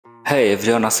Hey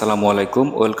everyone, assalamu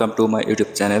alaikum. Welcome to my YouTube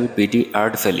channel BD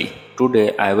Art Valley. Today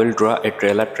I will draw a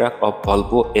trailer track of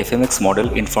Volvo FMX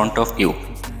model in front of you.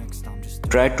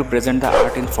 Try to present the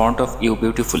art in front of you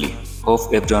beautifully.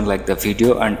 Hope everyone like the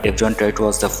video and everyone try to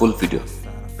watch the full video.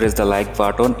 Press the like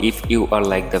button if you are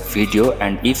like the video,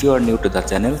 and if you are new to the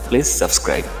channel, please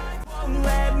subscribe.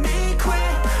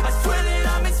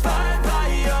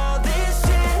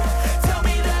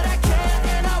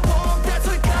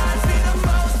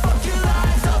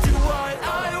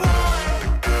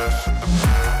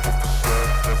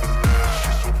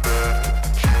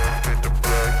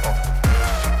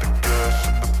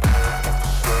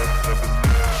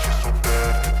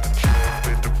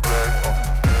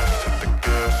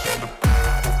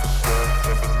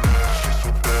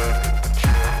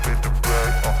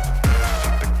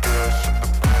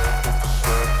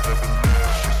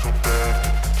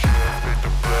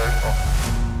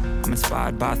 I'm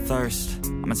inspired by thirst,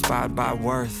 I'm inspired by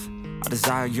worth. I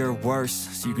desire your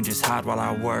worst, so you can just hide while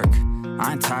I work.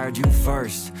 I ain't tired, you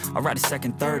first. I'll write a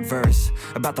second, third verse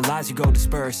about the lies you go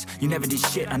disperse. You never did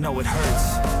shit, I know it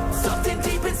hurts. Something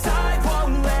deep inside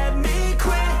won't let